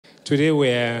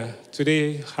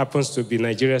Today happens to be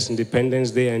Nigeria's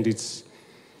Independence Day, and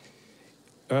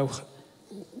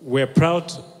we're proud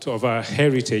of our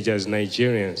heritage as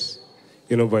Nigerians,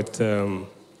 but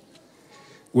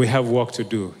we have work to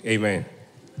do. Amen.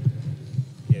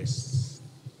 Yes.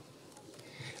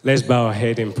 Let's bow our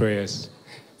head in prayers.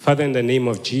 Father, in the name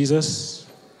of Jesus,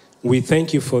 we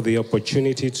thank you for the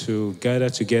opportunity to gather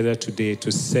together today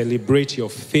to celebrate your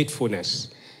faithfulness.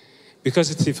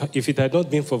 Because if it had not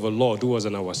been for the Lord who was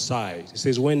on our side, it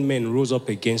says when men rose up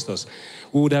against us,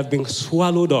 we would have been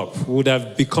swallowed up. We would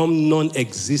have become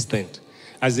non-existent.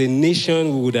 As a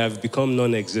nation, we would have become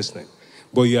non-existent.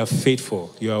 But you are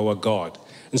faithful. You are our God.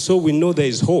 And so we know there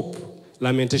is hope.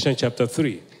 Lamentation chapter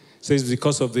 3 says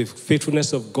because of the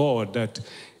faithfulness of God that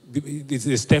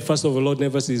the steadfast of the Lord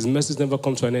never ceases, his mercies never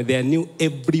come to an end. They are new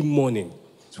every morning.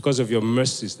 It's because of your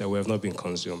mercies that we have not been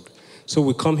consumed. So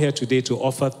we come here today to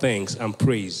offer thanks and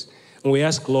praise. And we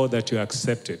ask, Lord, that you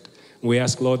accept it. We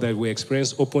ask, Lord, that we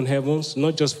experience open heavens,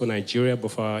 not just for Nigeria,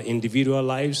 but for our individual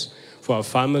lives, for our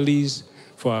families,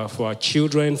 for our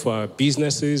children, for our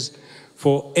businesses,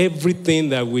 for everything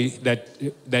that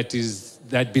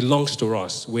belongs to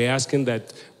us. We're asking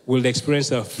that we'll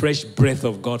experience a fresh breath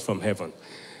of God from heaven.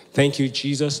 Thank you,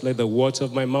 Jesus. Let the words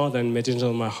of my mouth and meditation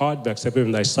of my heart be accepted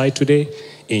in thy sight today.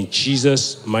 In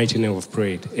Jesus' mighty name we've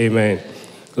prayed. Amen.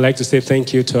 I'd like to say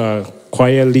thank you to our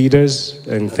choir leaders,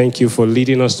 and thank you for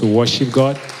leading us to worship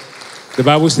God. The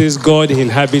Bible says God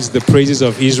inhabits the praises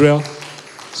of Israel.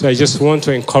 So I just want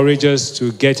to encourage us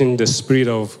to get in the spirit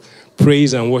of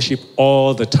praise and worship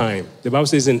all the time. The Bible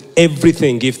says in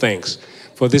everything give thanks,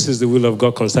 for this is the will of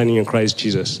God concerning you in Christ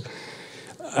Jesus.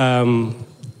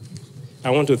 I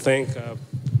want to thank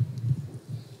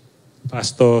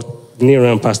Pastor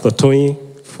Nira and Pastor Tony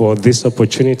for this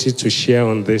opportunity to share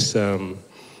on this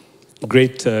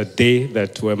great day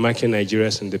that we're marking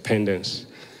Nigeria's independence.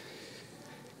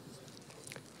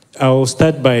 I'll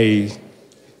start by,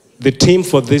 the theme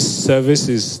for this service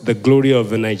is the glory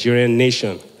of the Nigerian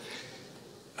nation.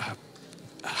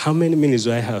 How many minutes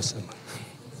do I have, Sam?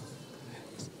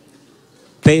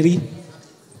 30?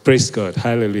 Praise God.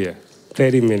 Hallelujah.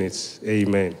 30 minutes.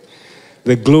 Amen.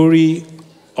 The glory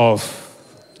of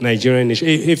Nigerian nation.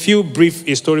 A few brief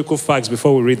historical facts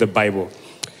before we read the Bible.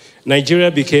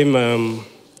 Nigeria became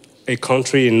a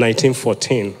country in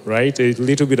 1914, right? A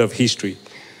little bit of history.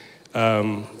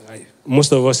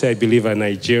 Most of us, I believe, are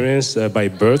Nigerians by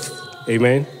birth.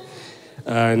 Amen.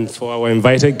 And for our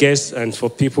invited guests and for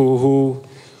people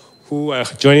who are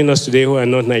joining us today who are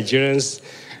not Nigerians,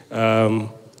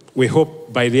 we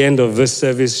hope by the end of this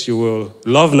service you will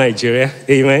love Nigeria,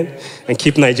 amen, and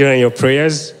keep Nigeria in your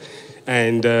prayers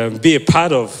and be a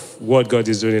part of what God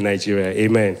is doing in Nigeria,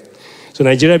 amen. So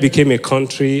Nigeria became a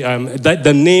country,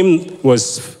 the name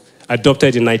was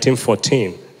adopted in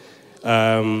 1914.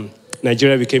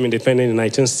 Nigeria became independent in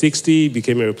 1960,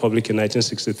 became a republic in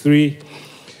 1963.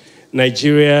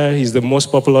 Nigeria is the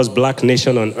most populous black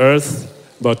nation on earth,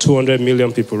 about 200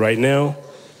 million people right now.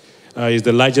 It's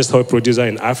the largest oil producer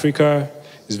in Africa.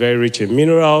 It's very rich in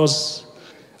minerals.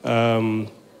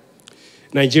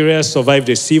 Nigeria survived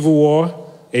a civil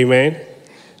war, amen.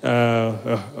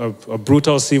 A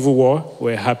brutal civil war.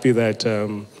 We're happy that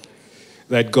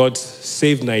God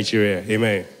saved Nigeria,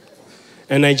 amen.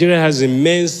 And Nigeria has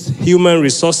immense human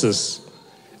resources,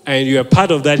 and you are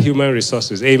part of that human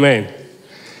resources, amen.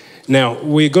 Now,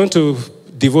 we're going to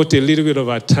devote a little bit of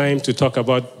our time to talk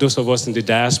about those of us in the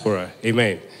diaspora,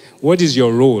 amen. What is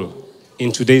your role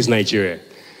in today's Nigeria?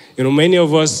 Many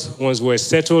of us, once we're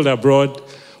settled abroad,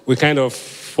 we kind of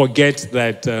forget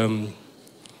that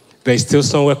there's still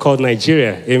somewhere called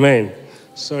Nigeria. Amen.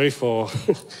 Sorry for,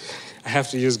 I have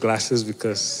to use glasses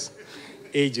because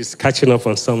age is catching up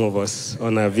on some of us,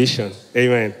 on our vision.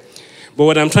 Amen. But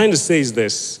what I'm trying to say is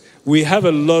this. We have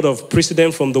a lot of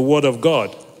precedent from the Word of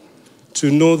God to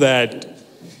know that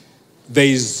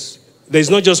there's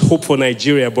not just hope for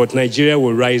Nigeria, but Nigeria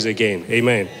will rise again.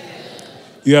 Amen.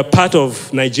 You are part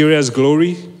of Nigeria's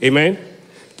glory. Amen.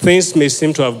 Things may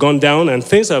seem to have gone down, and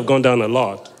things have gone down a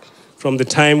lot. From the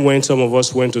time when some of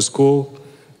us went to school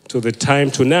to the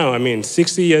time to now.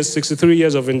 60 years, 63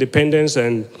 years of independence.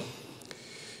 And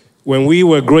when we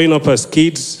were growing up as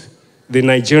kids, the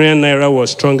Nigerian naira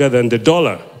was stronger than the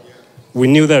dollar. We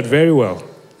knew that very well.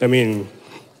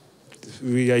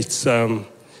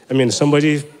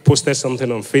 Somebody posted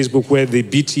something on Facebook where the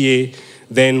BTA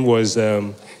then was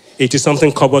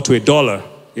 80-something kobo to $1.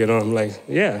 I'm like,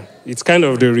 yeah, it's kind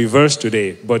of the reverse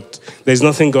today, but there's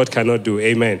nothing God cannot do.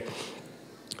 Amen.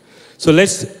 So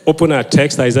let's open our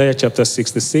text, Isaiah chapter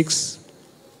 66.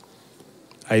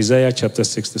 Isaiah chapter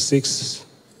 66.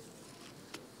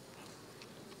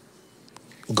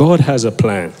 God has a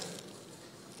plan.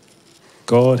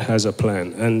 God has a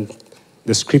plan. And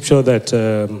the scripture that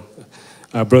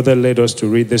our brother led us to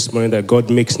read this morning, that God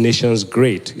makes nations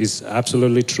great, is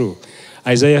absolutely true.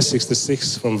 Isaiah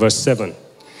 66 from verse 7.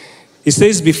 It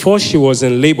says, before she was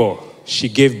in labor, she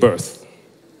gave birth.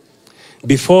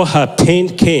 Before her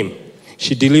pain came,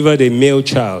 she delivered a male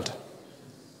child.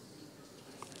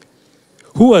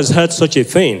 Who has heard such a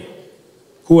thing?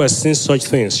 Who has seen such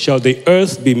things? Shall the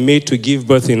earth be made to give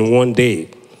birth in one day?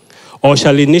 Or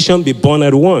shall a nation be born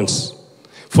at once?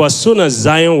 For as soon as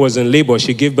Zion was in labor,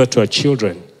 she gave birth to her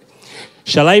children.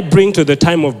 Shall I bring to the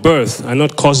time of birth and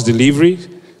not cause delivery,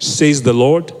 says the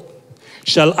Lord?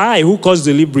 Shall I, who cause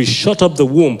delivery, shut up the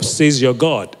womb, says your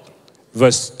God?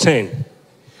 Verse 10.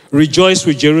 Rejoice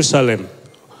with Jerusalem.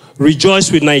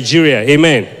 Rejoice with Nigeria.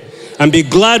 Amen. And be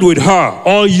glad with her,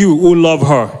 all you who love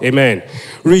her. Amen.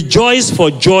 Rejoice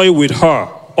for joy with her,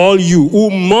 all you who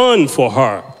mourn for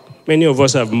her. Many of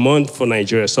us have mourned for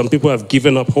Nigeria. Some people have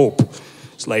given up hope.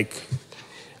 It's like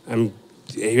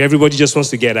everybody just wants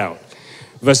to get out.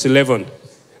 Verse 11.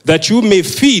 That you may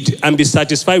feed and be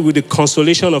satisfied with the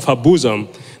consolation of her bosom,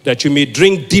 that you may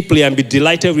drink deeply and be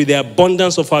delighted with the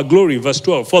abundance of her glory. Verse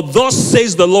 12. For thus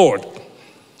says the Lord,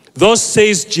 thus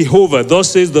says Jehovah, thus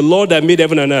says the Lord that made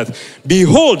heaven and earth.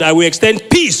 Behold, I will extend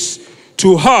peace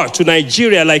to her, to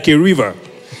Nigeria, like a river,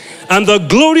 and the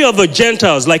glory of the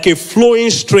Gentiles like a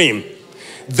flowing stream.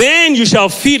 Then you shall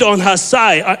feed on her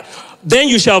side. Then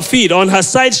you shall feed. On her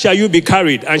side shall you be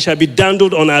carried, and shall be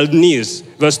dandled on her knees.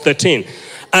 Verse 13.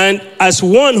 And as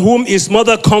one whom his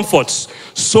mother comforts,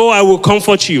 so I will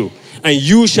comfort you. And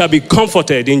you shall be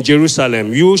comforted in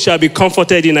Jerusalem. You shall be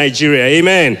comforted in Nigeria.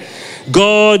 Amen.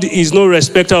 God is no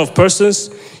respecter of persons.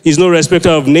 He's no respecter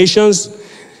of nations.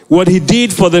 What he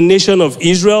did for the nation of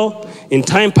Israel in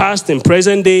time past, in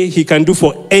present day, he can do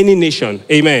for any nation.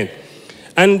 Amen.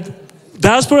 And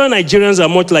diaspora Nigerians are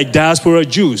much like diaspora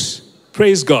Jews.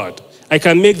 Praise God. I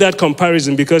can make that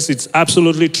comparison because it's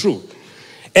absolutely true.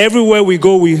 Everywhere we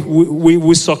go,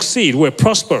 we succeed. We're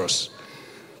prosperous.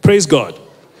 Praise God.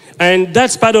 And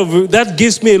that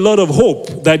gives me a lot of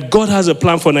hope that God has a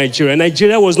plan for Nigeria.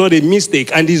 Nigeria was not a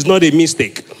mistake and is not a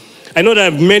mistake. I know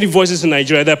there are many voices in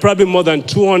Nigeria. There are probably more than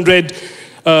 200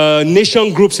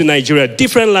 nation groups in Nigeria,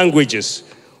 different languages.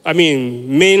 I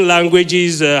mean, main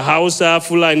languages, Hausa,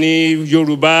 Fulani,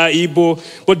 Yoruba, Igbo,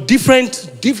 but different,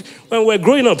 when we're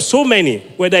growing up, so many,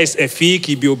 whether it's Efik,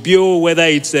 Ibiobio, whether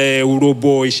it's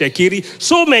Urobo, Ishekiri,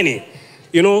 so many,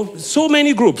 so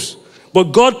many groups.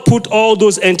 But God put all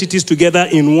those entities together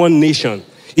in one nation.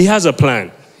 He has a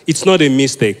plan. It's not a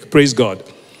mistake. Praise God.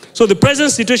 So the present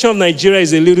situation of Nigeria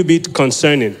is a little bit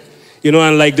concerning.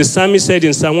 And like the psalmist said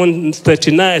in Psalm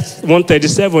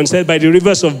 137, said, by the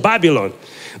rivers of Babylon,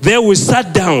 there we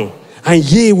sat down, and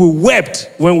we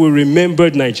wept when we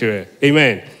remembered Nigeria.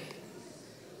 Amen.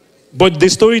 But the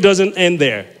story doesn't end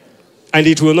there. And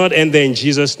it will not end there in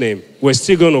Jesus' name. We're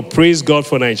still going to praise God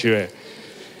for Nigeria.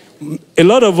 A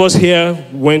lot of us here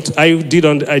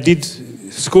I did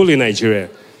school in Nigeria.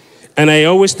 And I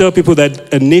always tell people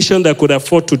that a nation that could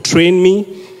afford to train me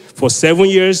for 7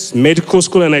 years, medical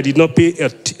school, and I did not pay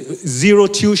zero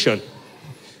tuition.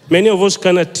 Many of us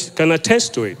can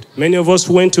attest to it. Many of us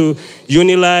went to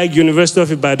Unilag, University of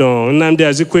Ibadan, Nnamdi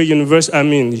Azikiwe University,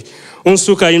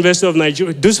 Nsukka, University of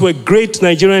Nigeria. Those were great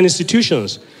Nigerian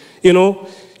institutions.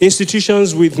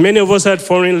 Institutions with many of us had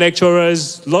foreign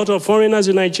lecturers, a lot of foreigners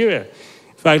in Nigeria.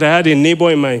 In fact, I had a neighbor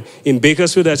in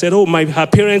Bakersfield that said, her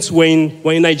parents were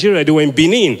in Nigeria, they were in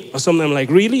Benin or something. I'm like,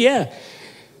 really? Yeah.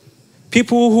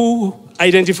 People who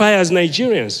identify as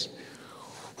Nigerians,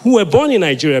 who were born in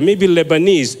Nigeria, maybe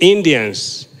Lebanese,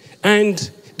 Indians, and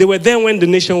they were there when the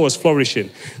nation was flourishing.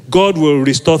 God will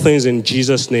restore things in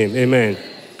Jesus' name. Amen.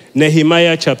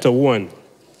 Nehemiah chapter 1.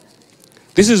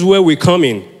 This is where we come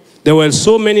in. There were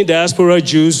so many diaspora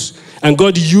Jews, and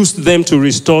God used them to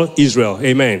restore Israel.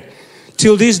 Amen.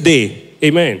 Till this day.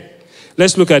 Amen.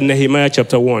 Let's look at Nehemiah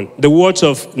chapter 1. The words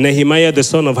of Nehemiah, the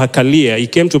son of Hakaliah.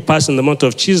 It came to pass in the month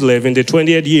of Chislev in the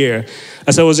 20th year,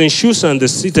 as I was in Shushan the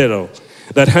citadel,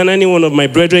 that Hanani, one of my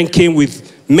brethren, came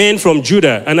with men from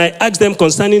Judah, and I asked them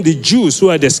concerning the Jews who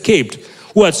had escaped,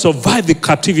 who had survived the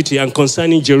captivity, and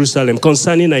concerning Jerusalem,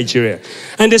 concerning Nigeria.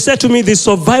 And they said to me, the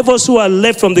survivors who are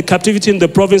left from the captivity in the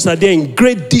province are there in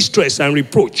great distress and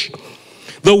reproach.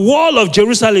 The wall of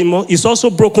Jerusalem is also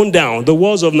broken down. The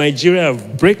walls of Nigeria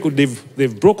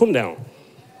they've broken down.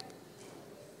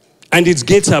 And its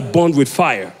gates are burned with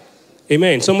fire.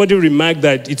 Amen. Somebody remarked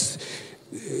that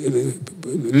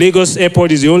Lagos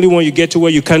Airport is the only one you get to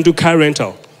where you can't do car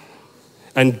rental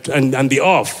and be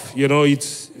off.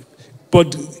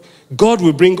 But God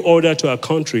will bring order to our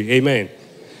country. Amen.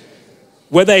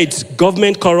 Whether it's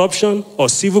government corruption or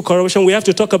civil corruption, we have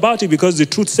to talk about it because the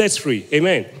truth sets free.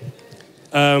 Amen.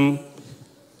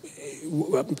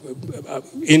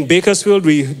 In Bakersfield,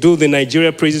 we do the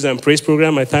Nigeria Praises and Praise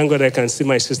program. I thank God I can see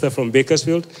my sister from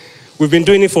Bakersfield. We've been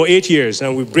doing it for 8 years,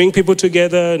 and we bring people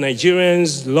together,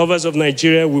 Nigerians, lovers of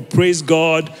Nigeria. We praise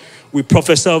God. We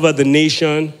prophesy over the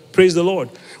nation. Praise the Lord.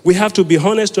 We have to be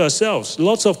honest to ourselves.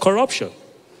 Lots of corruption.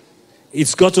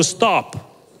 It's got to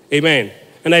stop. Amen.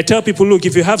 And I tell people, look,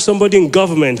 if you have somebody in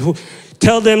government,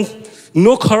 tell them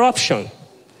no corruption.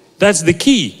 That's the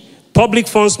key. Public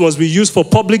funds must be used for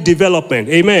public development.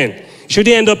 Amen.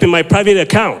 Shouldn't end up in my private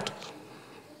account.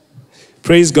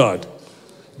 Praise God.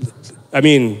 I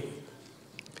mean,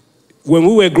 when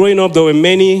we were growing up, there were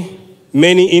many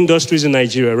industries in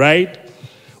Nigeria, right?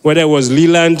 Whether it was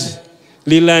Leland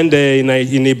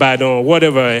in Ibadan or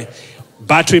whatever,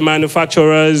 battery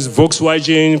manufacturers,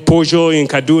 Volkswagen, Peugeot in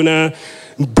Kaduna,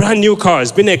 brand new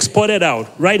cars being exported out.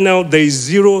 Right now, there is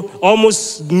zero,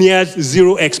 almost near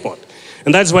zero export.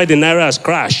 And that's why the Naira has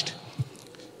crashed.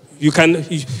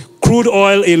 Crude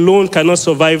oil alone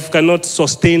cannot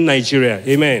sustain Nigeria.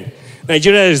 Amen.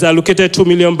 Nigeria is allocated 2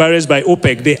 million barrels by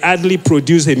OPEC. They hardly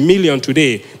produce 1 million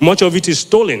today. Much of it is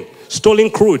stolen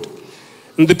crude.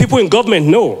 And the people in government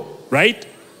know, right?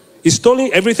 It's stolen,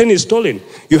 everything is stolen.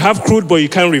 You have crude, but you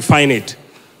can't refine it.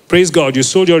 Praise God, you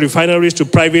sold your refineries to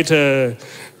private,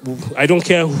 I don't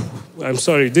care, I'm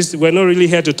sorry, we're not really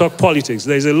here to talk politics.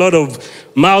 There's a lot of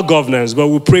malgovernance, but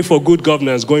we pray for good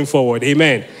governance going forward.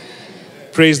 Amen.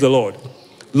 Praise the Lord.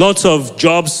 Lots of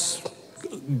jobs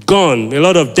gone, a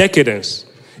lot of decadence.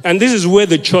 And this is where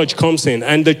the church comes in,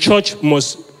 and the church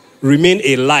must remain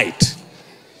a light.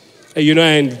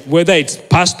 And whether it's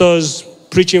pastors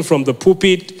preaching from the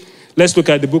pulpit, let's look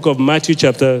at the book of Matthew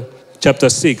chapter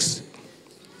 6.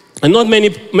 And not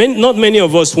many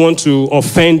of us want to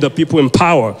offend the people in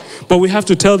power, but we have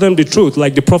to tell them the truth,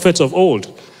 like the prophets of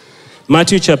old.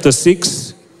 Matthew chapter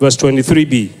 6, verse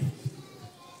 23b.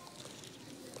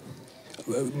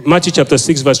 Matthew chapter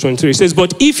 6, verse 23. It says,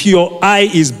 but if your eye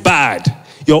is bad,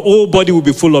 your whole body will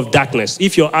be full of darkness.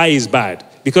 If your eye is bad,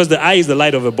 because the eye is the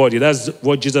light of the body. That's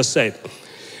what Jesus said.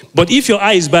 But if your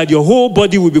eye is bad, your whole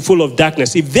body will be full of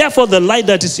darkness. If therefore the light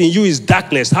that is in you is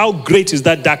darkness, how great is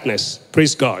that darkness?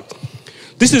 Praise God.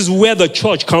 This is where the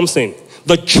church comes in.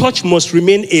 The church must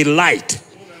remain a light.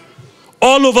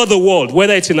 All over the world,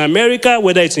 whether it's in America,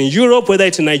 whether it's in Europe, whether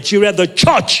it's in Nigeria, the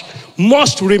church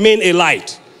must remain a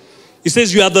light. He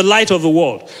says you are the light of the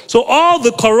world. So all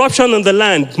the corruption in the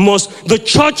land the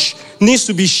church needs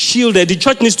to be shielded. The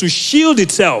church needs to shield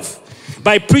itself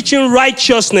by preaching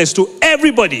righteousness to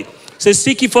everybody. It says,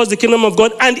 seek ye first the kingdom of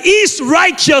God and his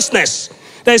righteousness.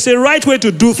 There is a right way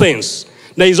to do things.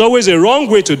 There is always a wrong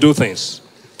way to do things.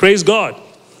 Praise God.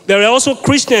 There are also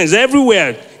Christians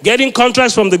everywhere getting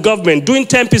contracts from the government, doing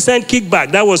 10%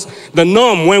 kickback. That was the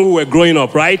norm when we were growing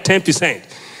up, right? 10%.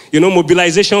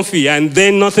 Mobilization fee, and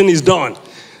then nothing is done.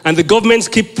 And the governments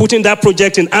keep putting that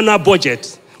project in annual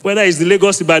budget. Whether it's the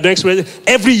Lagos-Ibadan Express,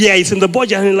 every year it's in the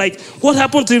budget. And like, what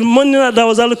happened to the money that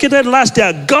was allocated last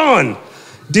year? Gone.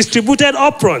 Distributed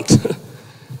upfront.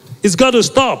 It's got to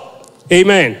stop.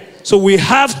 Amen. So we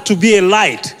have to be a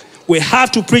light. We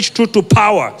have to preach truth to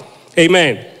power.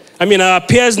 Amen. Our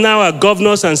peers now are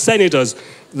governors and senators.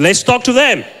 Let's talk to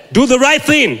them. Do the right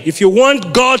thing. If you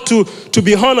want God to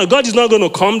be honored, God is not going to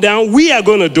come down. We are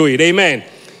going to do it. Amen.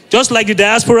 Just like the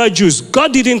diaspora Jews,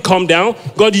 God didn't come down.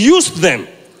 God used them.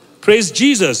 Praise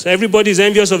Jesus. Everybody is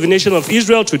envious of the nation of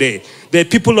Israel today. They're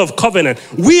people of covenant.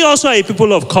 We also are a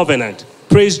people of covenant.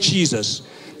 Praise Jesus.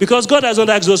 Because God has not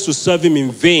asked us to serve him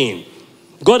in vain.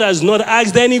 God has not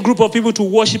asked any group of people to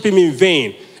worship him in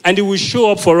vain. And he will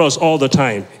show up for us all the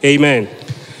time. Amen.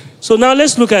 So now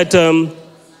let's look at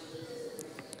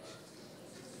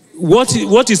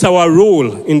what is our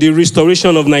role in the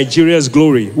restoration of Nigeria's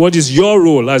glory? What is your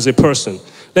role as a person?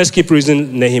 Let's keep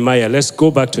reading Nehemiah. Let's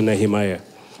go back to Nehemiah.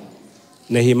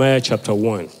 Nehemiah chapter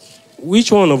 1.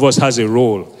 Which one of us has a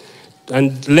role?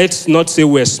 And let's not say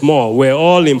we're small. We're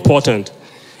all important.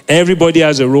 Everybody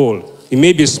has a role. It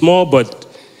may be small, but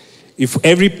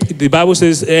the Bible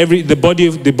says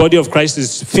the body of Christ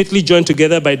is fitly joined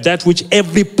together by that which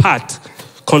every part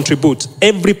contributes.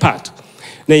 Every part.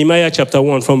 Nehemiah chapter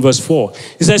 1 from verse 4.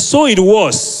 It says, so it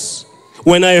was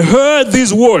when I heard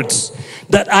these words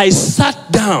that I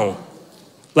sat down.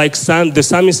 Like the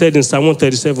psalmist said in Psalm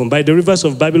 137, by the rivers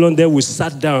of Babylon there we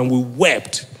sat down and we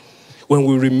wept when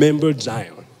we remembered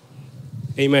Zion.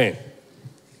 Amen.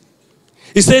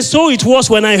 He says, so it was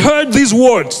when I heard these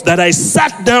words that I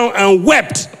sat down and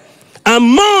wept and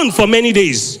mourned for many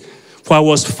days. For I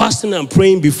was fasting and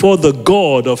praying before the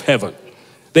God of heaven.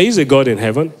 There is a God in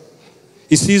heaven.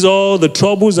 He sees all the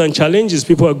troubles and challenges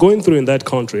people are going through in that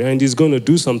country, and he's going to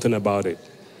do something about it.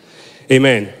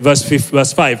 Amen.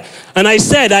 Verse 5. And I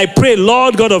said, I pray,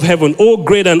 Lord God of heaven, O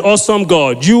great and awesome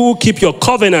God, you who keep your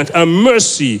covenant and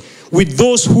mercy with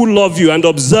those who love you and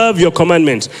observe your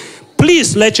commandments.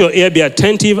 Please let your ear be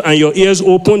attentive and your ears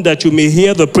open, that you may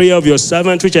hear the prayer of your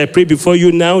servant, which I pray before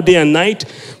you now, day and night,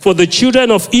 for the children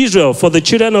of Israel, for the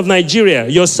children of Nigeria,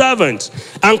 your servants,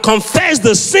 and confess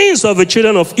the sins of the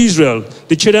children of Israel,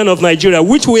 the children of Nigeria,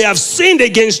 which we have sinned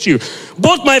against you.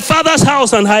 Both my father's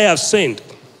house and I have sinned.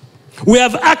 We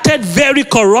have acted very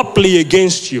corruptly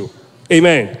against you.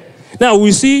 Amen. Now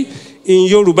we see in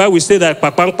Yoruba, we say that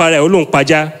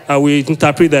and we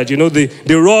interpret that,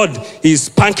 the rod is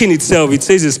spanking itself. It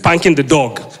says it's spanking the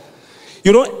dog.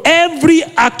 Every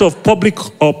act of public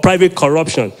or private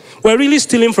corruption, we're really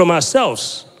stealing from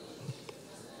ourselves.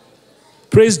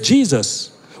 Praise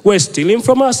Jesus. We're stealing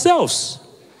from ourselves.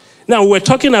 Now we're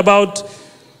talking about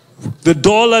the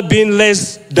dollar being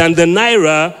less than the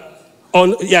naira.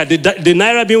 The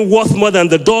naira being worth more than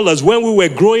the dollars when we were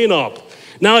growing up.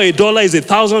 Now a dollar is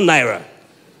 1,000 naira.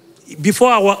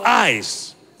 Before our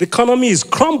eyes, the economy is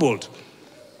crumbled.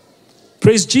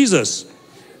 Praise Jesus.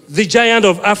 The giant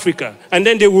of Africa. And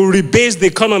then they will rebase the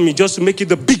economy just to make it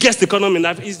the biggest economy in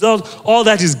Africa. All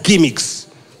that is gimmicks.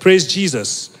 Praise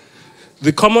Jesus.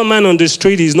 The common man on the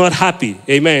street is not happy.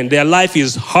 Amen. Their life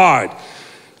is hard.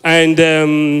 And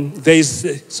there's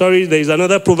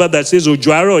another proverb that says,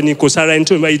 Ojuaro ni kosara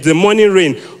into, it's the morning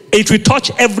rain. It will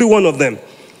touch every one of them.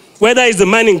 Whether it's the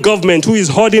man in government who is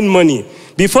hoarding money.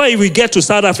 Before we get to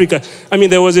South Africa,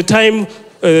 there was a time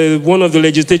one of the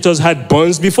legislators had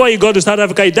bonds. Before he got to South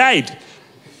Africa, he died.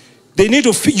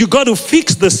 You got to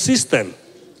fix the system.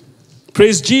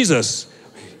 Praise Jesus.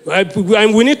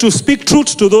 And we need to speak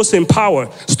truth to those in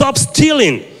power. Stop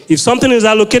stealing. If something is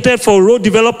allocated for road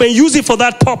development, use it for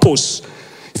that purpose.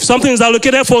 If something is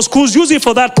allocated for schools, use it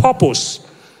for that purpose.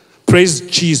 Praise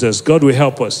Jesus. God will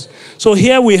help us. So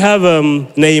here we have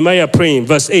Nehemiah praying.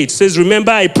 Verse 8 says,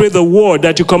 remember, I pray the word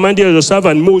that you commanded your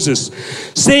servant Moses,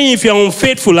 saying, if you are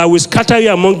unfaithful, I will scatter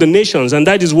you among the nations. And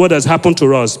that is what has happened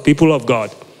to us, people of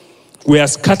God. We are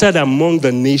scattered among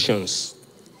the nations.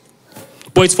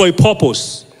 But it's for a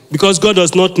purpose, because God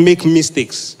does not make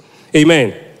mistakes.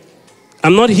 Amen.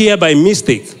 I'm not here by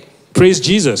mistake. Praise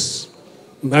Jesus.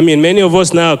 Many of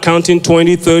us now are counting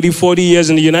 20, 30, 40 years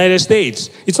in the United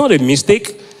States. It's not a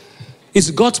mistake.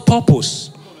 It's God's purpose.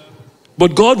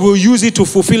 But God will use it to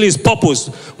fulfill his purpose,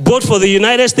 both for the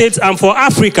United States and for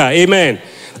Africa. Amen.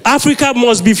 Africa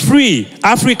must be free.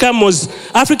 Africa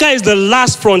is the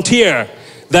last frontier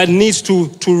that needs to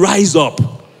rise up.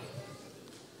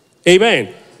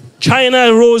 Amen.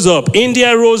 China rose up.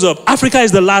 India rose up. Africa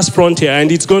is the last frontier,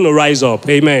 and it's going to rise up.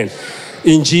 Amen.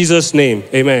 In Jesus' name.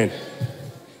 Amen.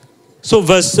 So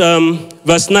verse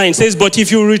 9 says, but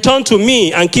if you return to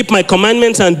me and keep my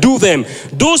commandments and do them,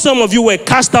 though some of you were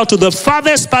cast out to the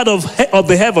farthest part of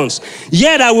the heavens,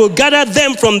 yet I will gather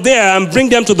them from there and bring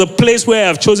them to the place where I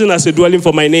have chosen as a dwelling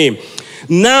for my name.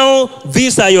 Now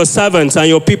these are your servants and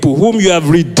your people, whom you have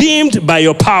redeemed by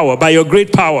your power, by your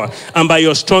great power, and by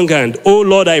your strong hand. Oh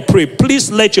Lord, I pray,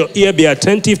 please let your ear be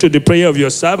attentive to the prayer of your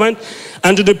servant,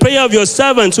 and to the prayer of your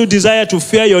servants who desire to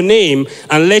fear your name,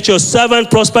 and let your servant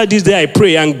prosper this day, I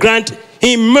pray, and grant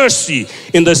him mercy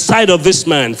in the sight of this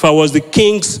man, for I was the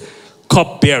king's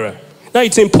cupbearer. Now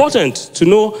it's important to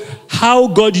know how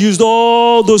God used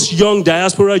all those young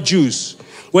diaspora Jews,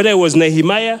 whether it was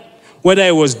Nehemiah, whether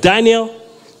it was Daniel,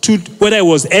 whether it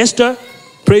was Esther.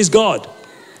 Praise God.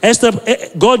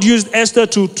 God used Esther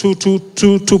to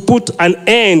put an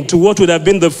end to what would have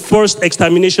been the first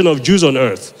extermination of Jews on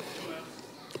earth.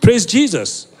 Praise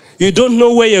Jesus. You don't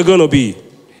know where you're going to be.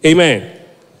 Amen.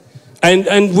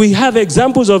 And we have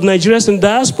examples of Nigerians in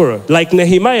diaspora, like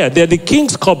Nehemiah. They're the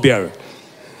king's cupbearer.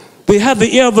 They have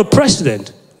the ear of the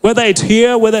president. Whether it's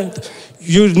here, whether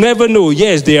you never know.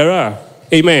 Yes, there are.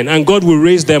 Amen. And God will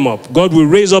raise them up. God will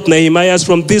raise up Nehemiahs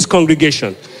from this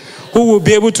congregation, who will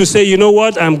be able to say, you know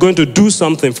what, I'm going to do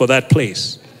something for that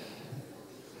place.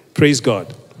 Praise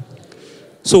God.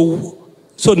 So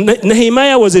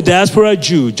Nehemiah was a diaspora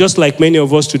Jew, just like many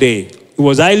of us today. He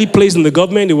was highly placed in the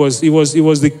government. He was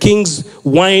the king's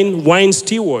wine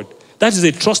steward. That is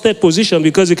a trusted position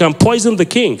because you can poison the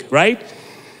king, right?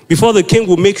 Before the king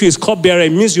will make you his cupbearer,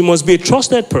 it means you must be a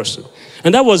trusted person.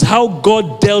 And that was how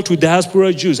God dealt with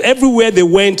diaspora Jews. Everywhere they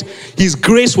went, his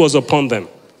grace was upon them,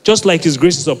 just like his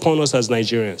grace is upon us as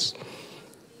Nigerians.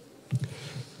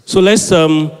 So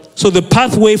So the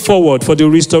pathway forward for the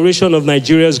restoration of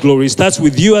Nigeria's glory starts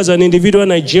with you as an individual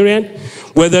Nigerian,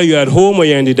 whether you're at home or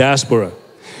you're in the diaspora.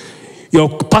 Your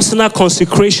personal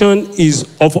consecration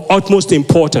is of utmost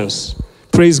importance.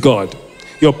 Praise God.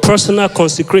 Your personal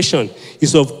consecration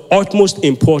is of utmost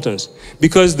importance,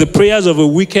 because the prayers of a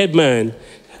wicked man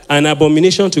are an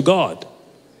abomination to God.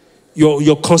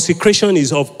 Your consecration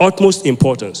is of utmost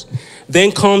importance.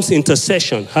 Then comes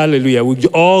intercession. Hallelujah. We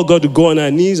all got to go on our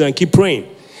knees and keep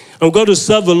praying. And we've got to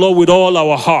serve the Lord with all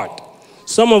our heart.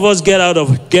 Some of us get out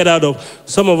of,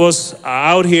 some of us are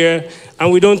out here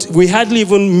and we hardly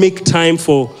even make time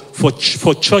for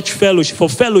church fellowship, for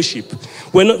fellowship.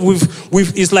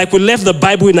 It's like we left the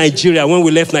Bible in Nigeria when we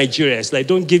left Nigeria. It's like,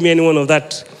 don't give me any one of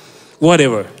that,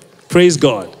 whatever. Praise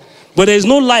God. But there's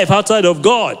no life outside of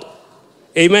God.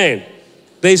 Amen.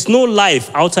 There is no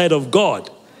life outside of God.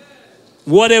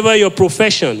 Whatever your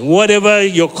profession, whatever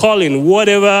your calling,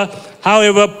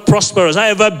 however prosperous,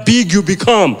 however big you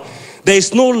become, there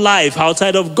is no life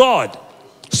outside of God.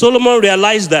 Solomon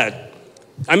realized that.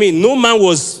 I mean, no man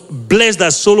was blessed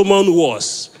as Solomon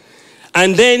was.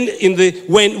 And then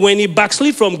when he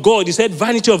backslid from God, he said,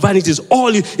 vanity of vanities,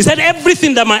 he said,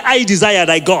 everything that my eye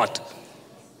desired, I got.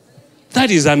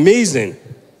 That is amazing.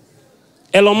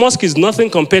 Elon Musk is nothing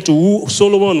compared to who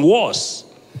Solomon was.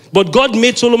 But God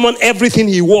made Solomon everything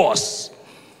he was.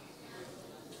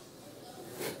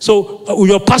 So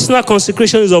your personal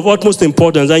consecration is of utmost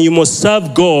importance, and you must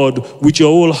serve God with your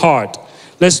whole heart.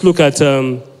 Let's look at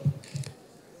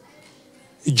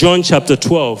John chapter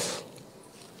 12.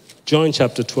 John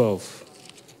chapter 12.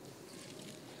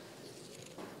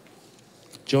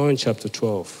 John chapter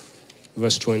 12,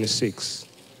 verse 26.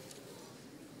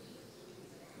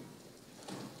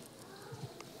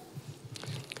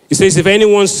 He says, if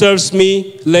anyone serves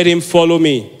me, let him follow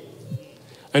me.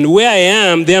 And where I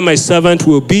am, there my servant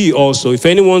will be also. If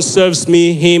anyone serves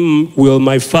me, him will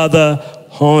my Father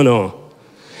honor.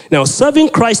 Now, serving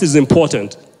Christ is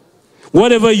important.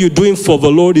 Whatever you're doing for the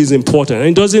Lord is important. And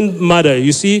it doesn't matter.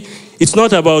 You see, it's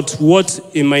not about what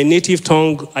in my native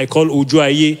tongue I call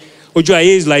Ojuaye.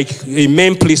 Ojuaye is like a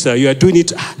man pleaser. You are doing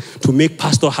it to make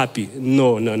pastor happy.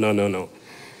 No.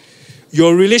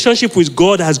 Your relationship with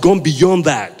God has gone beyond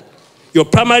that. Your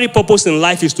primary purpose in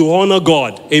life is to honor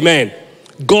God. Amen.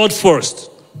 God first.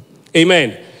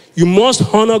 Amen. You must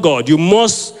honor God. You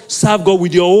must serve God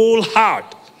with your whole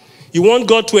heart. You want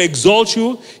God to exalt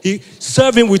you,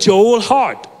 serve him with your whole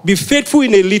heart. Be faithful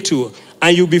in a little,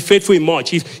 and you'll be faithful in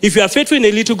much. If you are faithful in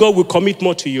a little, God will commit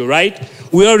more to you, right?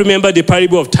 We all remember the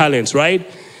parable of talents, right?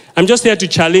 I'm just here to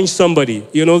challenge somebody.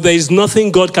 You know, there is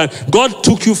nothing God can. God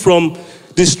took you from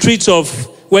the streets of,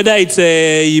 whether it's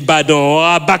Ibadan or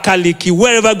Abakaliki,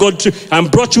 wherever God took, and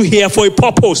brought you here for a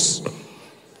purpose.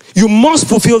 You must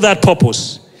fulfill that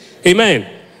purpose. Amen.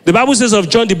 The Bible says of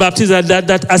John the Baptist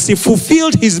that as he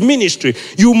fulfilled his ministry,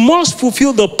 you must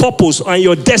fulfill the purpose and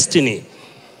your destiny.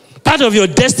 Part of your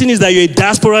destiny is that you're a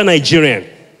diaspora Nigerian.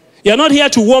 You're not here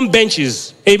to warm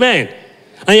benches. Amen.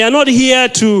 And you're not here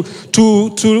to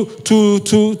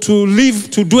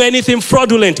live, to do anything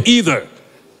fraudulent either.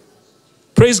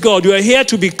 Praise God. You are here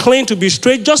to be clean, to be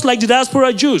straight, just like the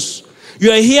diaspora Jews. You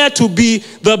are here to be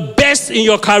the best in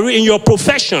your career, in your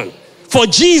profession, for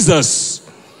Jesus.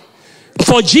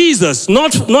 For Jesus,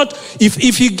 not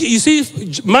if you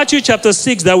see Matthew chapter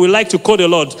 6 that we like to quote a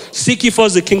lot. Seek ye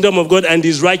first the kingdom of God and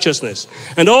his righteousness,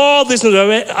 and all these things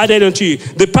are added unto you.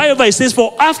 The prayer verse says,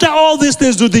 for after all these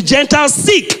things do the Gentiles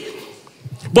seek.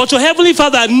 But your heavenly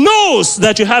Father knows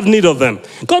that you have need of them.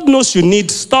 God knows you need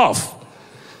stuff.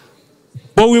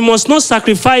 But we must not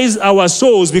sacrifice our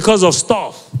souls because of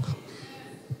stuff.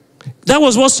 That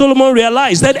was what Solomon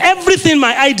realized, that everything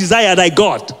my eye desired, I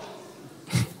got.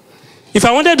 If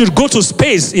I wanted to go to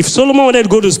space, if Solomon wanted to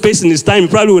go to space in his time, he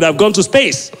probably would have gone to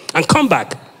space and come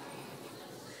back.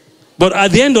 But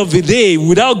at the end of the day,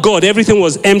 without God, everything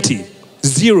was empty.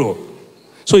 Zero.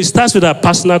 So it starts with our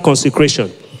personal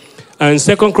consecration. And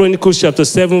 2 Chronicles chapter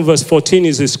 7 verse 14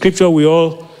 is a scripture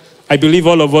I believe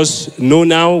all of us know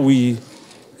now.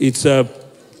 It's a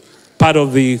part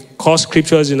of the core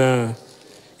scriptures in our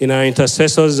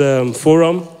intercessors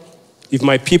forum. If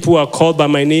my people are called by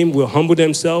my name, will humble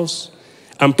themselves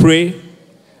and pray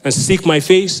and seek my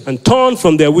face and turn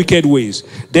from their wicked ways,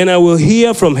 then I will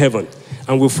hear from heaven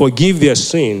and will forgive their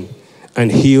sin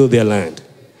and heal their land.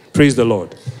 Praise the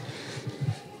Lord.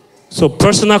 So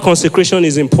personal consecration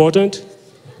is important.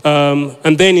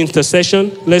 And then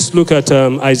intercession. Let's look at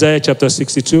Isaiah chapter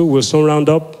 62. We'll soon round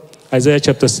up. Isaiah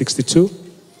chapter 62.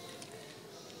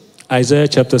 Isaiah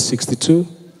chapter 62.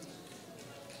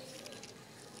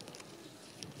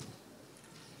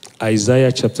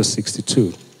 Isaiah chapter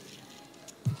 62.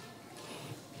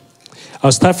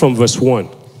 I'll start from verse 1.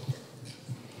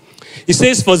 It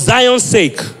says, for Zion's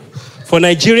sake, for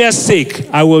Nigeria's sake,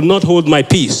 I will not hold my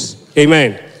peace.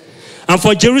 Amen. And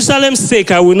for Jerusalem's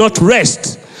sake, I will not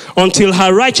rest until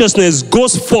her righteousness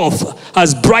goes forth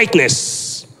as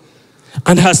brightness,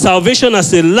 and her salvation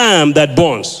as a lamb that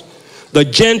burns. The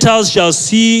Gentiles shall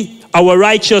see our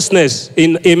righteousness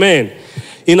in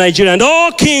Nigeria. And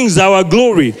all kings our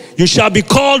glory. You shall be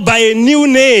called by a new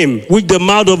name, which the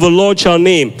mouth of the Lord shall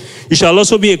name. You shall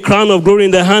also be a crown of glory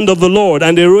in the hand of the Lord,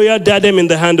 and a royal diadem in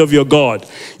the hand of your God.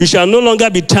 You shall no longer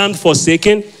be termed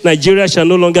forsaken. Nigeria shall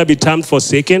no longer be termed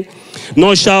forsaken,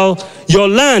 nor shall your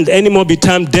land anymore be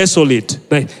termed desolate.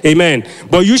 Amen.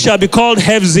 But you shall be called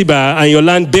Hephzibah, and your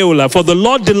land Beulah, for the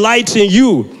Lord delights in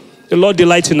you. The Lord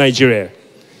delights in Nigeria.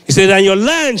 He said, and your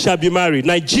land shall be married.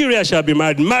 Nigeria shall be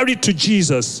married to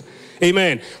Jesus.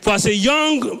 Amen. For as a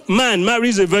young man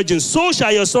marries a virgin, so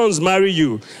shall your sons marry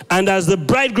you. And as the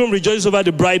bridegroom rejoices over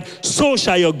the bride, so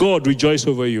shall your God rejoice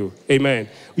over you. Amen.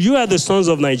 You are the sons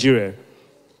of Nigeria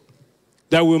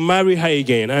that will marry her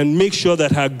again and make sure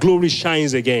that her glory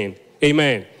shines again.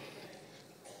 Amen.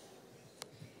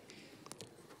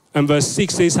 And verse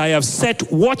 6 says, I have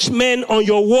set watchmen on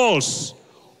your walls,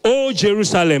 O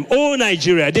Jerusalem, O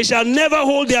Nigeria. They shall never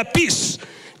hold their peace,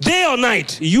 day or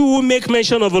night. You who make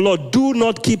mention of the Lord, do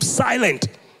not keep silent,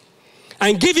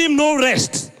 and give him no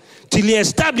rest till he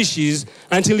establishes,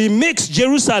 until he makes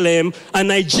Jerusalem and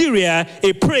Nigeria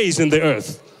a praise in the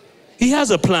earth. He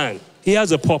has a plan. He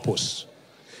has a purpose.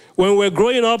 When we were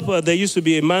growing up, there used to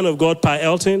be a man of God, Pa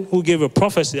Elton, who gave a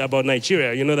prophecy about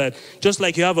Nigeria. You know that just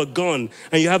like you have a gun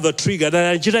and you have a trigger,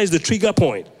 that Nigeria is the trigger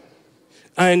point.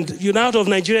 And out of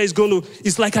Nigeria is going to,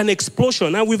 it's like an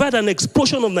explosion. And we've had an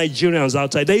explosion of Nigerians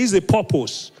outside. There is a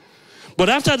purpose. But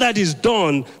after that is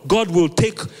done, God will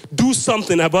do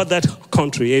something about that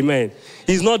country. Amen.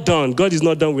 He's not done. God is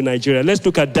not done with Nigeria. Let's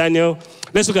look at Daniel.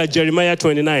 Let's look at Jeremiah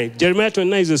 29. Jeremiah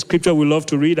 29 is a scripture we love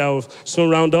to read. I'll soon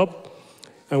round up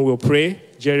and we'll pray.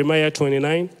 Jeremiah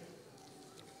 29.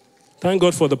 Thank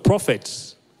God for the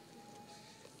prophets.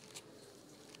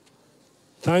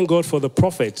 Thank God for the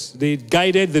prophets. They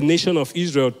guided the nation of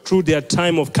Israel through their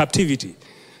time of captivity,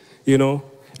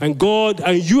 And God,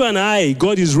 and you and I,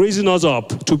 God is raising us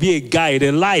up to be a guide,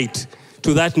 a light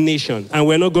to that nation. And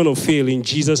we're not going to fail in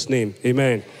Jesus' name.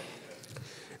 Amen.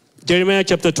 Jeremiah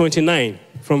chapter 29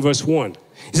 from verse 1.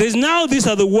 It says, now these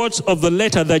are the words of the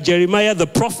letter that Jeremiah the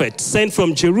prophet sent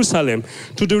from Jerusalem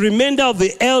to the remainder of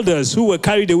the elders who were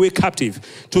carried away captive,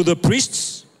 to the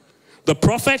priests, the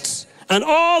prophets, and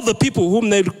all the people whom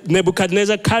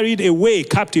Nebuchadnezzar carried away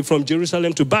captive from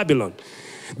Jerusalem to Babylon.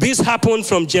 This happened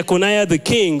from Jeconiah the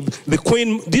king, the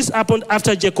queen. This happened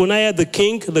after Jeconiah the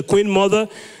king, the queen mother,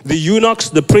 the eunuchs,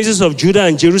 the princes of Judah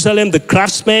and Jerusalem, the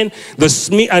craftsmen, the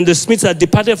smiths had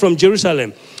departed from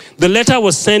Jerusalem. The letter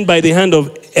was sent by the hand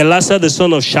of Elasah the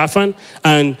son of Shaphan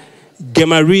and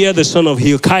Gemariah the son of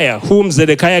Hilkiah, whom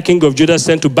Zedekiah king of Judah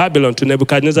sent to Babylon, to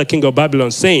Nebuchadnezzar king of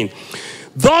Babylon, saying,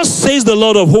 thus says the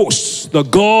Lord of hosts, the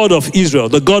God of Israel,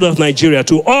 the God of Nigeria,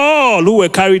 to all who were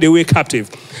carried away captive,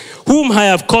 whom I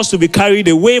have caused to be carried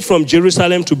away from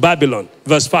Jerusalem to Babylon.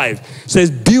 Verse 5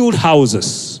 says, build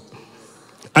houses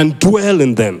and dwell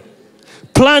in them.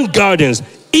 Plant gardens,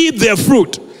 eat their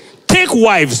fruit. Take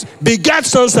wives, begat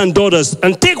sons and daughters,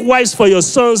 and take wives for your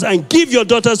sons, and give your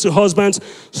daughters to husbands,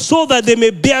 so that they may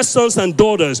bear sons and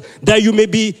daughters, that you may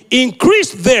be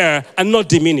increased there and not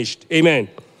diminished. Amen.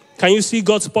 Can you see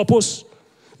God's purpose?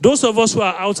 Those of us who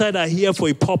are outside are here for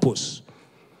a purpose.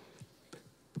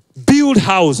 Build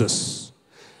houses,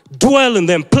 dwell in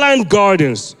them, plant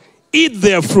gardens, eat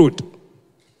their fruit.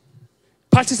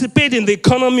 Participate in the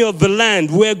economy of the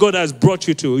land where God has brought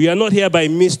you to. You are not here by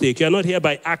mistake. You are not here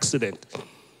by accident.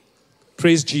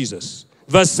 Praise Jesus.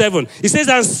 Verse 7, it says,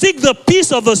 and seek the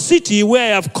peace of the city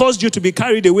where I have caused you to be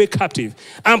carried away captive,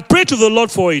 and pray to the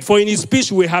Lord for it, for in his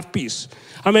peace you will have peace.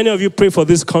 How many of you pray for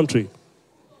this country,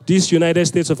 this United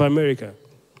States of America?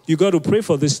 You got to pray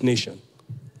for this nation.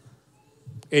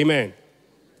 Amen.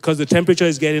 Because the temperature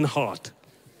is getting hot.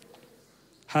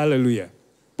 Hallelujah.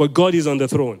 But God is on the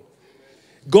throne.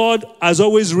 God has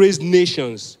always raised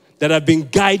nations that have been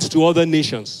guides to other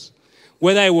nations.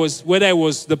 Whether it was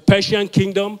the Persian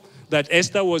kingdom that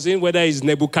Esther was in, whether it's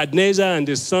Nebuchadnezzar and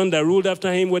the son that ruled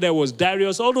after him, whether it was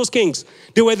Darius, all those kings,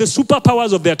 they were the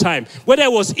superpowers of their time. Whether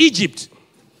it was Egypt,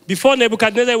 before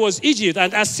Nebuchadnezzar, it was Egypt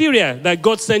and Assyria that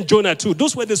God sent Jonah to.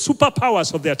 Those were the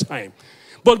superpowers of their time.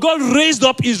 But God raised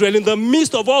up Israel in the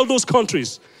midst of all those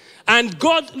countries. And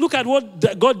God, look at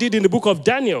what God did in the book of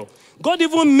Daniel. God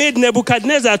even made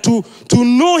Nebuchadnezzar to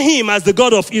know him as the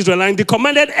God of Israel. And he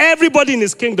commanded everybody in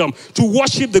his kingdom to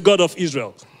worship the God of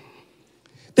Israel.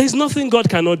 There's nothing God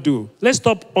cannot do. Let's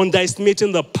stop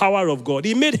underestimating the power of God.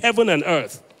 He made heaven and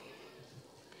earth.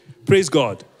 Praise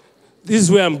God. This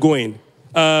is where I'm going.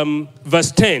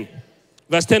 Verse 10.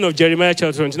 Verse 10 of Jeremiah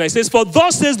chapter 29 says, "For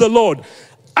thus says the Lord,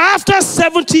 after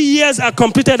 70 years are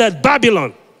completed at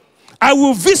Babylon, I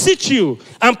will visit you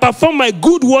and perform my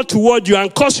good word toward you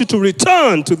and cause you to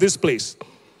return to this place."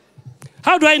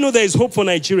 How do I know there is hope for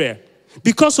Nigeria?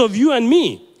 Because of you and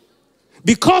me.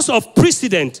 Because of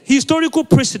precedent, historical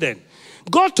precedent.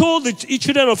 God told the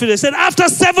children of Israel, said, after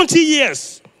 70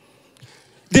 years,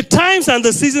 the times and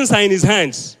the seasons are in his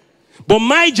hands. But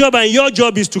my job and your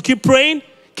job is to keep praying,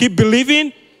 keep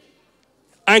believing,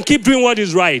 and keep doing what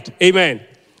is right. Amen.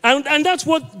 And that's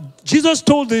what Jesus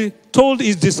told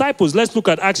his disciples. Let's look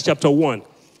at Acts chapter 1.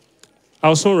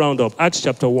 I'll soon round up. Acts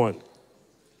chapter 1.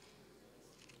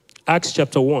 Acts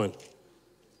chapter 1.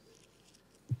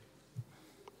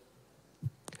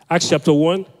 Acts chapter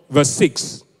 1, verse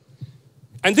 6.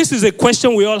 And this is a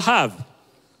question we all have.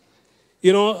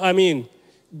 You know, I mean,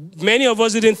 many of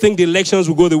us didn't think the elections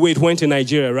would go the way it went in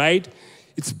Nigeria, right?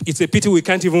 It's a pity we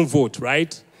can't even vote,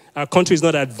 right? Our country is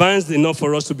not advanced enough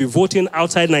for us to be voting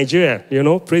outside Nigeria, you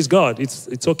know? Praise God.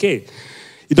 It's okay.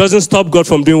 It doesn't stop God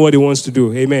from doing what he wants to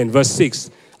do. Amen. Verse 6,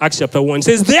 Acts chapter 1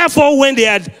 says, "Therefore, when they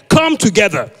had come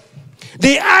together,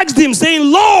 they asked him, saying,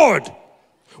 Lord,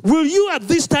 will you at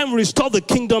this time restore the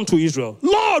kingdom to Israel?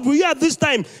 Lord, will you at this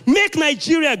time make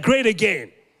Nigeria great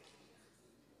again?"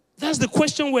 That's the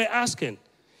question we're asking.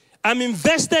 I'm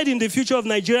invested in the future of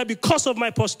Nigeria because of my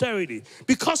posterity,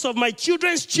 because of my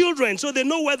children's children, so they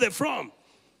know where they're from.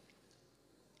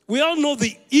 We all know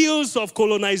the ills of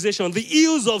colonization, the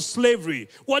ills of slavery,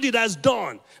 what it has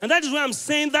done. And that is why I'm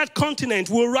saying that continent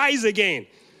will rise again.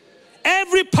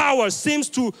 Every power seems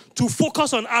to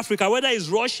focus on Africa, whether it's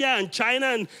Russia and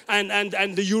China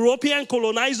and the European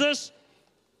colonizers.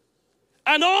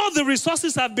 And all the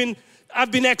resources have been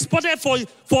exported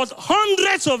for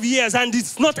hundreds of years, and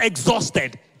it's not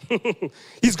exhausted.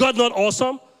 Is God not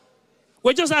awesome?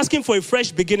 We're just asking for a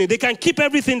fresh beginning. They can keep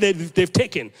everything they've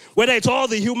taken, whether it's all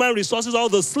the human resources, all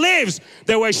the slaves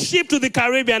that were shipped to the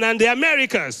Caribbean and the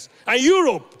Americas and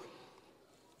Europe.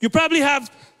 You probably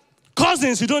have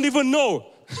cousins you don't even know.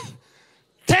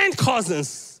 10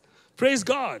 cousins. Praise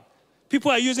God.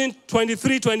 People are using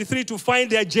 23 to find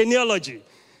their genealogy.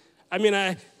 I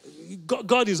mean,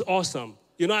 God is awesome.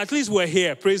 You know, at least we're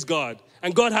here. Praise God.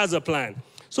 And God has a plan.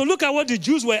 So look at what the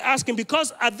Jews were asking,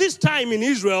 because at this time in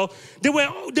Israel, they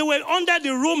were under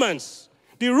the Romans.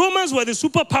 The Romans were the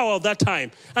superpower of that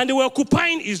time, and they were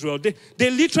occupying Israel. They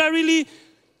literally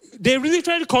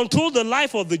controlled the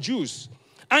life of the Jews.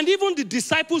 And even the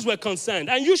disciples were concerned,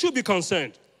 and you should be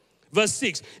concerned. Verse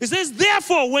 6, it says,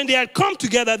 "Therefore, when they had come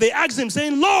together, they asked him,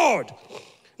 saying, Lord,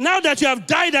 now that you have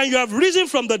died and you have risen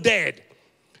from the dead,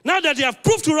 now that you have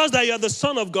proved to us that you are the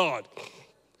Son of God,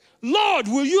 Lord,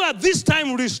 will you at this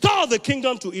time restore the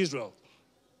kingdom to Israel?"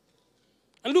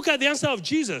 And look at the answer of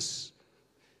Jesus.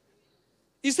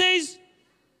 He says,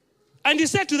 and he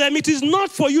said to them, "It is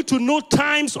not for you to know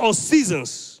times or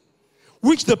seasons,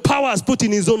 which the power has put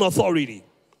in his own authority."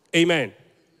 Amen.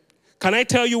 Can I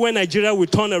tell you when Nigeria will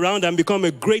turn around and become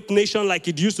a great nation like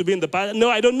it used to be in the past? No,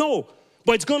 I don't know.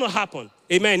 But it's going to happen.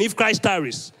 Amen. If Christ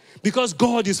tarries. Because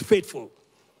God is faithful.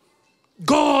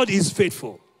 God is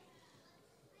faithful.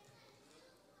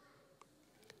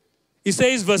 He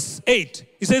says, verse 8,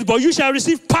 he says, "But you shall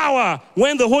receive power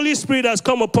when the Holy Spirit has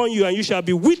come upon you, and you shall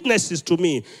be witnesses to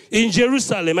me in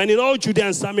Jerusalem and in all Judea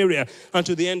and Samaria and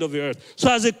to the end of the earth." So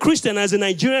as a Christian, as a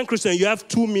Nigerian Christian, you have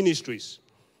two ministries.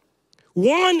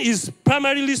 One is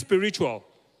primarily spiritual.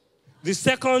 The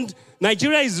second,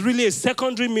 Nigeria is really a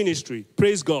secondary ministry.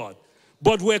 Praise God.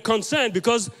 But we're concerned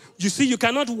because, you see, you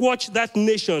cannot watch that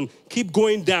nation keep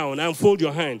going down and fold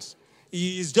your hands.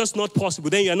 It's just not possible.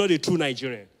 Then you're not a true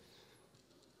Nigerian.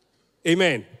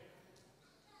 Amen.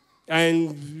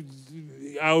 And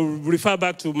I'll refer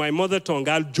back to my mother tongue,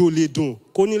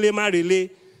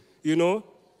 you know.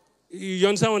 You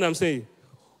understand what I'm saying?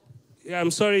 I'm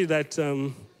sorry that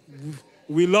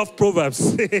we love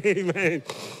Proverbs. Amen.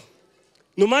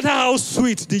 No matter how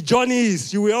sweet the journey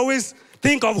is, you will always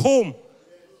think of home.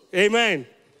 Amen.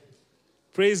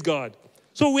 Praise God.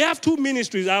 So we have two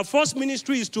ministries. Our first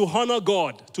ministry is to honor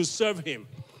God, to serve him.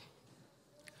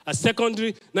 A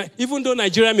secondary, even though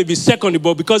Nigeria may be secondary,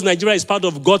 but because Nigeria is part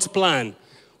of God's plan,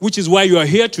 which is why you are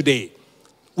here today,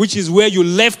 which is where you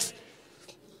left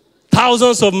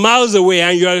thousands of miles away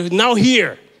and you are now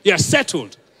here. You are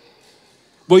settled.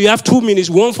 But you have two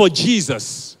ministries, one for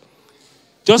Jesus.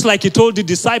 Just like he told the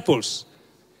disciples,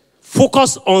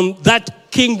 Focus on that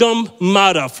kingdom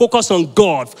matter. Focus on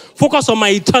God. Focus on my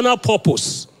eternal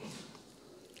purpose.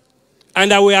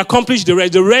 And I will accomplish the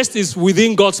rest. The rest is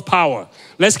within God's power.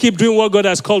 Let's keep doing what God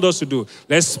has called us to do.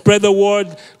 Let's spread the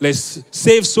word. Let's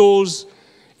save souls.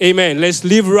 Amen. Let's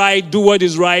live right, do what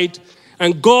is right.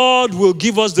 And God will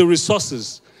give us the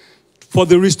resources for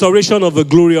the restoration of the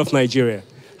glory of Nigeria.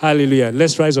 Hallelujah.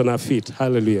 Let's rise on our feet.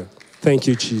 Hallelujah. Thank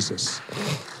you, Jesus.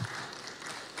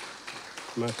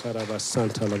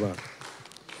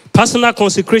 Personal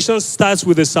consecration starts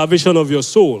with the salvation of your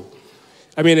soul.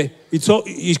 I mean,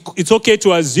 it's okay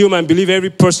to assume and believe every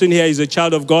person here is a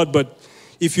child of God, but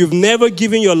if you've never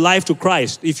given your life to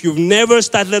Christ, if you've never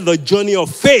started the journey of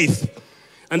faith,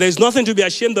 and there's nothing to be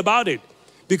ashamed about it,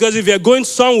 because if you're going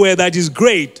somewhere that is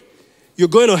great, you're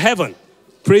going to heaven.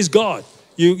 Praise God.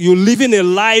 You're living a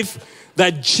life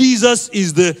that Jesus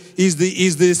is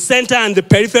the center and the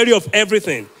periphery of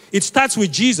everything. It starts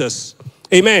with Jesus.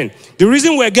 Amen. The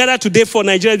reason we're gathered today for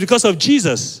Nigeria is because of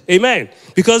Jesus. Amen.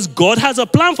 Because God has a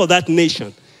plan for that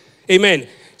nation. Amen.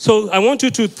 So I want you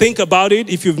to think about it.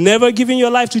 If you've never given your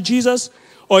life to Jesus,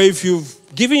 or if you've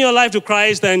given your life to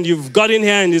Christ and you've got in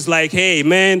here and it's like, hey,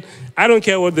 man, I don't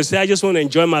care what they say. I just want to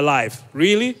enjoy my life.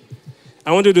 Really?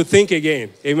 I want you to think again.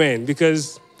 Amen.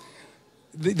 Because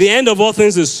the end of all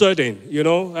things is certain, you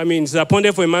know. I mean, it's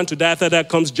appointed for a man to die. After that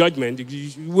comes judgment.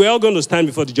 We're all going to stand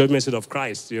before the judgment seat of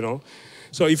Christ, you know.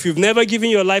 So if you've never given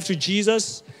your life to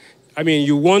Jesus, I mean,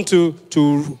 you want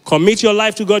to commit your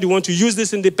life to God, you want to use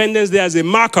this Independence Day as a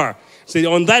marker. Say,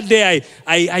 on that day,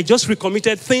 I just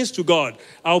recommitted things to God.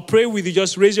 I'll pray with you.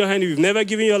 Just raise your hand. If you've never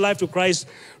given your life to Christ,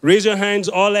 raise your hands,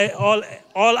 all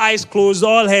eyes closed,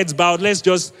 all heads bowed. Let's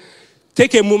just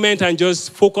take a moment and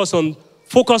just focus on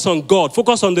God.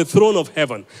 Focus on the throne of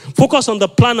heaven. Focus on the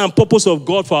plan and purpose of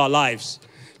God for our lives.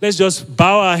 Let's just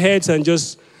bow our heads and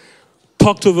just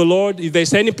talk to the Lord. If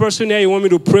there's any person here you want me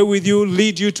to pray with you,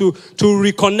 lead you to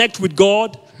reconnect with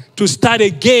God, to start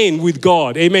again with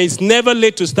God. Amen. It's never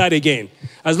late to start again.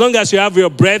 As long as you have your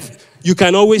breath, you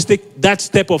can always take that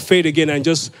step of faith again and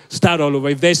just start all over.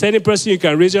 If there's any person, you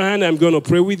can raise your hand. I'm going to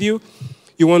pray with you.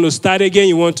 You want to start again.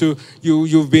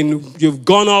 You've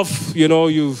gone off, you know,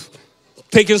 you've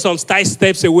taken some side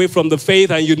steps away from the faith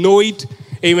and you know it.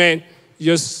 Amen.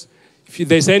 Just, if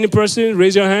there's any person,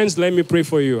 raise your hands. Let me pray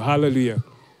for you. Hallelujah.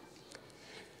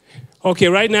 Okay,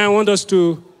 right now I want us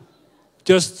to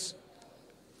just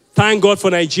thank God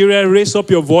for Nigeria. Raise up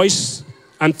your voice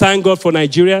and thank God for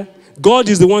Nigeria. God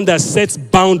is the one that sets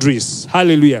boundaries.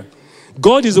 Hallelujah.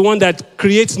 God is the one that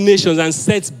creates nations and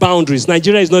sets boundaries.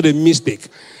 Nigeria is not a mistake.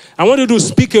 I want you to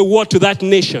speak a word to that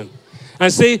nation.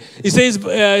 And say, it says,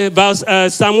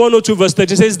 Psalm 102 verse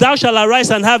 30, it says, thou shalt arise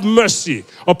and have mercy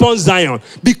upon Zion,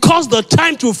 because the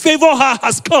time to favor her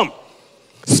has come.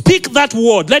 Speak that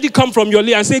word. Let it come from your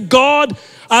lips and say, God,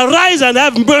 arise and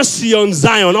have mercy on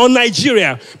Zion, on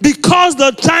Nigeria, because the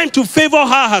time to favor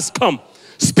her has come.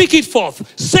 Speak it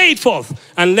forth. Say it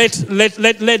forth. And let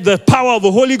the power of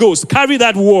the Holy Ghost carry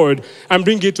that word and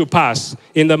bring it to pass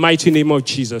in the mighty name of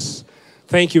Jesus.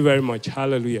 Thank you very much.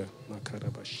 Hallelujah.